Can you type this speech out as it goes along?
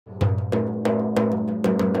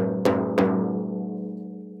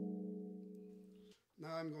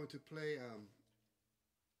going to play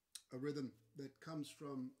a rhythm that comes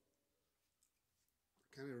from,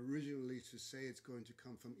 kind of originally to say it's going to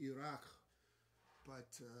come from Iraq, but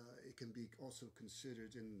it can be also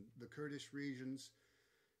considered in the Kurdish regions,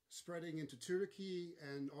 spreading into Turkey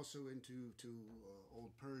and also into old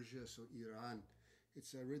Persia, so Iran.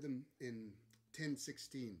 It's a rhythm in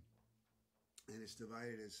 10/16, and it's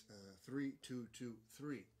divided as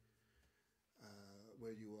 3-2-2-3,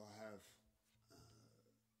 where you will have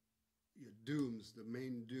your dooms, the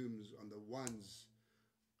main dooms on the ones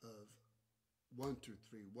of 1 2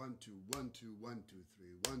 3 1 2 1 2 1 2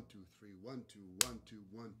 3 1 2 3 1 2 1 2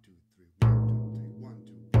 1 2 3 1 2 3 1 2 1 2 1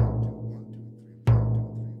 2 3 1 2 3 1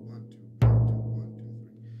 2 1 2 1 2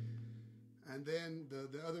 3, and then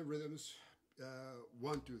the other rhythms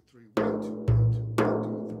 1 2 3 1 2 1 2 1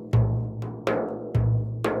 2 3.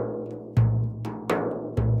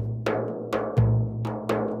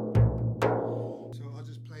 So I'll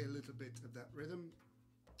just play a little bit of that rhythm,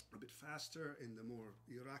 a bit faster in the more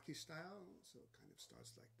Iraqi style, so it kind of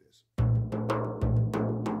starts like this.